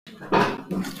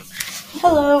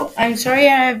Hello, I'm sorry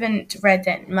I haven't read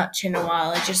it much in a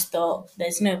while. I just thought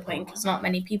there's no point because not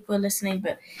many people are listening,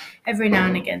 but every now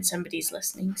and again somebody's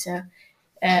listening. So,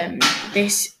 um,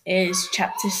 this is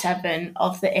chapter 7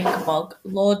 of the Ikabog,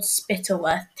 Lord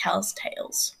Spittleworth Tells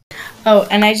Tales. Oh,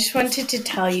 and I just wanted to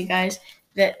tell you guys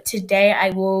that today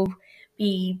I will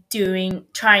be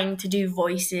trying to do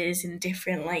voices and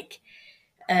different,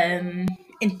 um,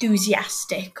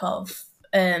 enthusiastic of,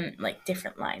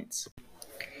 different lines.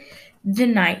 The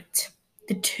night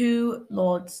the two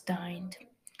lords dined,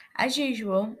 as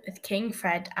usual, with King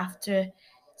Fred after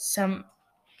some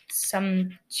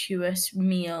sumptuous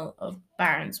meal of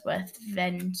Baronsworth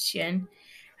venison,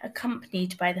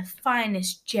 accompanied by the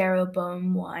finest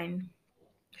Jeroboam wine,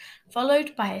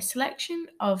 followed by a selection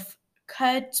of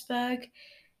Kurtzburg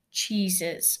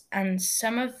cheeses and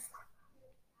some of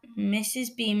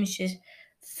Mrs. Beamish's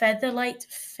Featherlight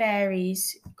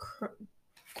Fairies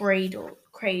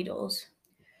cradles.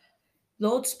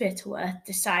 Lord Spittleworth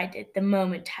decided the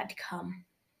moment had come.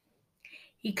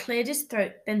 He cleared his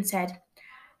throat, then said,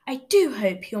 "I do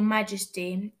hope, Your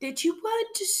Majesty, that you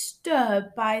weren't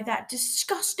disturbed by that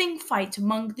disgusting fight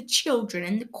among the children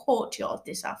in the courtyard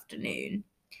this afternoon."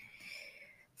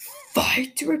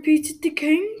 "Fight?" repeated the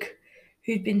king,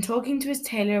 who'd been talking to his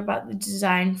tailor about the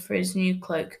design for his new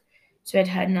cloak, so had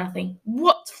heard nothing.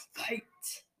 "What fight?"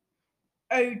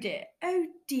 "Oh dear, oh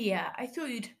dear, I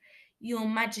thought Your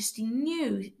Majesty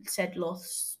knew," said Lord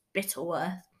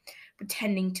Spittleworth,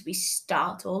 pretending to be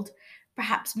startled.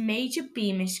 Perhaps Major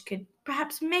Beamish could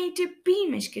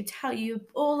tell you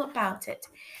all about it."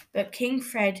 But King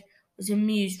Fred was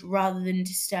amused rather than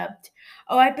disturbed.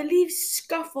 "Oh, I believe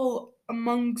scuffle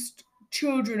amongst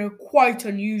children are quite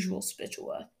unusual,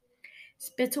 Spittleworth."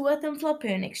 Spittleworth and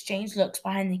Flopoon exchanged looks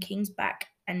behind the king's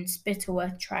back, and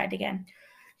Spittleworth tried again.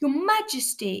 "Your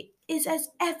Majesty is as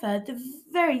ever the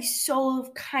very soul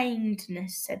of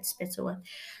kindness," said Spittleworth.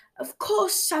 Of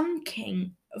course some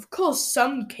kings,"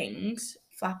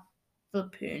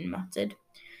 Flopoon muttered,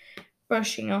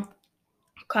 brushing off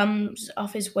crumbs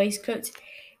off his waistcoat.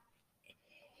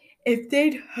 "If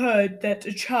they'd heard that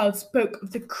a child spoke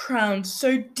of the crown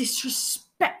so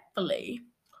disrespectfully."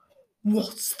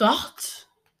 "What's that?"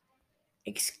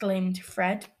 exclaimed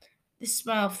Fred, the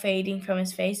smile fading from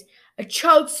his face. "A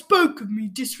child spoke of me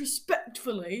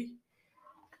disrespectfully?"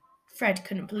 Fred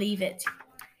couldn't believe it.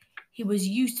 He was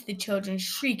used to the children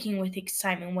shrieking with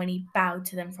excitement when he bowed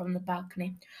to them from the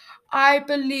balcony. "I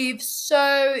believe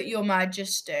so, Your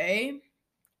Majesty,"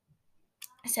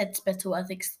 said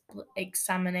Spittleworth,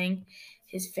 examining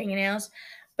his fingernails.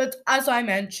 "But as I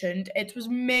mentioned, it was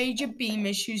Major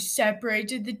Beamish who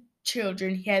separated the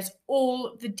children. He has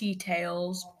all the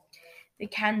details." The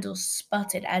candles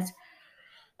sputtered as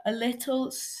a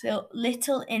little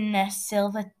in their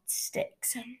silver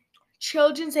sticks.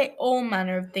 "Children say all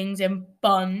manner of things in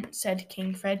Bun," said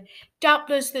King Fred.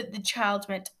 "Doubtless that the child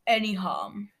meant any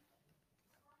harm."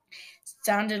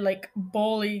 "Sounded like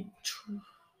bully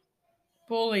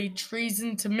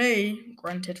treason to me,"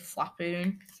 grunted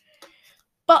Flapoon.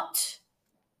 "But,"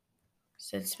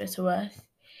 said Spittleworth,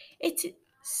 "it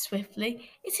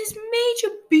swiftly, it is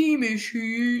Major Beamish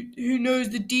who knows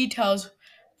the details,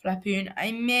 Flapoon.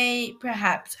 I may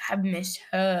perhaps have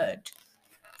misheard."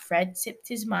 Fred sipped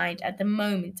his mind at the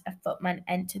moment a footman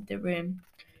entered the room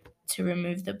to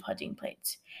remove the pudding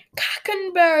plates.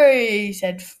 "Cackenberry,"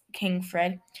 said King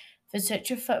Fred, for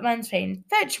such a footman's fame,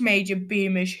 "fetch Major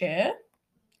Beamish here."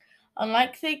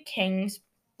 Unlike the kings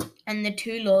and the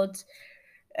two lords,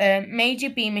 Major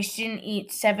Beamish didn't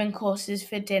eat 7 courses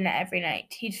for dinner every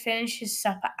night. He'd finished his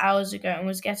supper hours ago and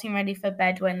was getting ready for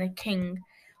bed when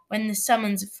the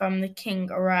summons from the king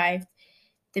arrived.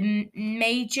 The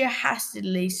major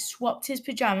hastily swapped his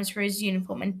pajamas for his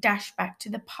uniform and dashed back to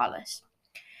the palace.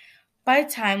 By the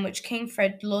time which King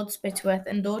Fred, Lord Spittleworth,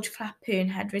 and Lord Flapoon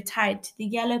had retired to the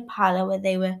yellow parlour where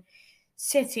they were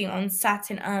sitting on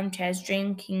satin armchairs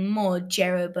drinking more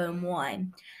Jeroboam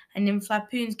wine, and in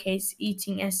Flapoon's case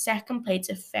eating a second plate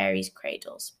of fairies'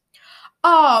 cradles.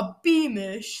 "Ah,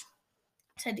 Beamish,"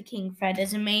 said King Fred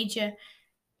as the major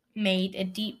made a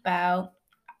deep bow.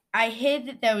 "I hear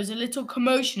that there was a little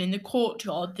commotion in the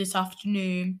courtyard this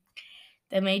afternoon."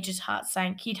 The major's heart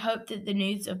sank. He'd hoped that the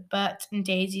news of Bert and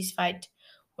Daisy's fight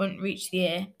wouldn't reach the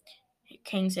ear.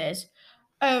 King says,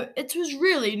 "Oh, it was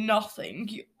really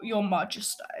nothing, Your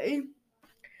Majesty."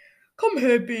 Come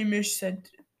here, Beamish," said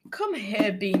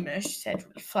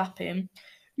Flapping.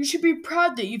 "You should be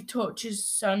proud that you've taught your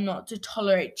son not to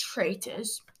tolerate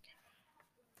traitors."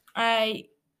 "I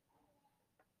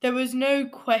There was no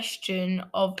question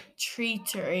of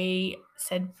treachery,"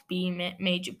 said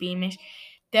Major Beamish.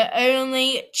 They're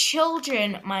only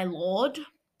children, my lord.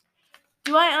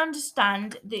 Do I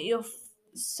understand that your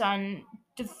son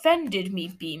defended me,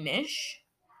 Beamish?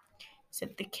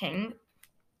 Said the king.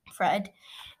 Fred.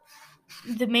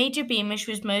 The Major Beamish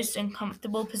was most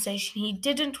uncomfortable position. He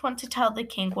didn't want to tell the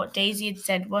king what Daisy had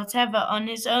said, whatever on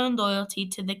his own loyalty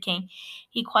to the king.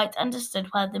 He quite understood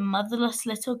why the motherless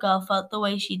little girl felt the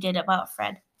way she did about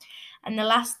Fred, and the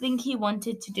last thing he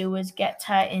wanted to do was get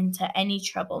her into any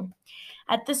trouble.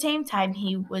 At the same time,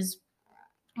 he was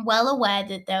well aware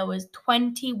that there was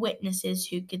 20 witnesses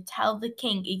who could tell the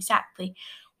king exactly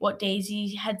what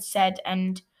Daisy had said,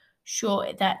 and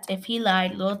sure that if he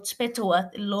lied, Lord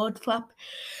Spittleworth and Lord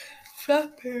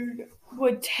Flappoon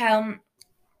would tell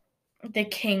the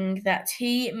king that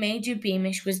he, Major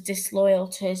Beamish, was disloyal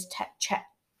to his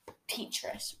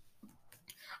teacheress.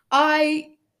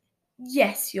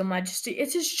 Yes, your majesty,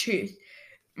 it is truth.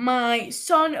 My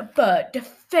son Bert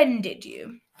defended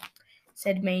you,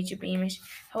 said Major Beamish.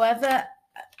 However,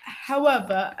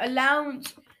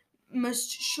 allowance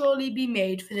must surely be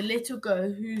made for the little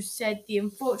girl who said the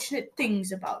unfortunate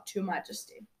things about your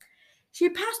majesty. She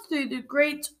passed through the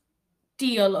great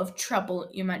deal of trouble,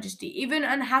 your majesty. Even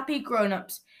unhappy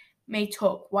grown-ups may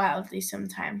talk wildly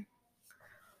sometime.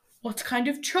 What kind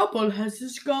of trouble has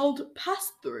this girl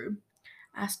passed through?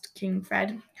 Asked King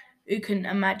Fred, who couldn't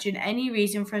imagine any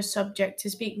reason for a subject to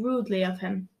speak rudely of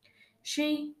him.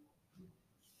 Her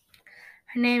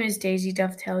name is Daisy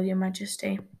Dovetail, your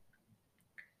majesty,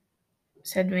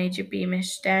 said Major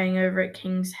Beamish, staring over at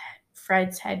King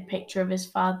Fred's head picture of his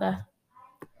father,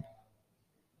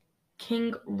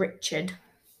 King Richard,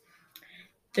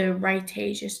 the right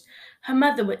ages. Her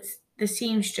mother was the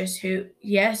seamstress who—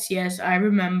 Yes, I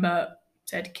remember,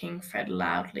 said King Fred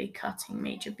loudly, cutting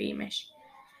Major Beamish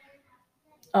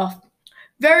off.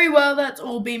 Very well, that's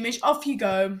all, Beamish. Off you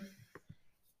go.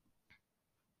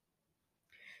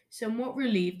 Somewhat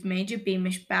relieved, Major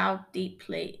Beamish bowed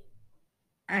deeply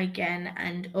again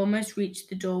and almost reached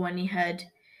the door when he heard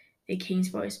the king's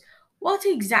voice. What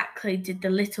exactly did the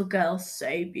little girl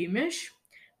say, Beamish?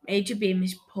 Major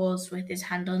Beamish paused with his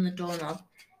hand on the doorknob.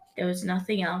 There was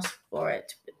nothing else for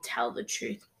it but tell the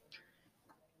truth.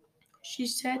 She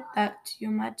said that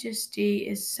your majesty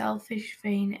is selfish,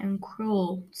 vain, and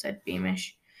cruel, said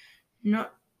Beamish.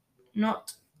 Not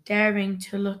daring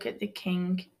to look at the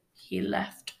king, he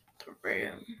left the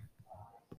room.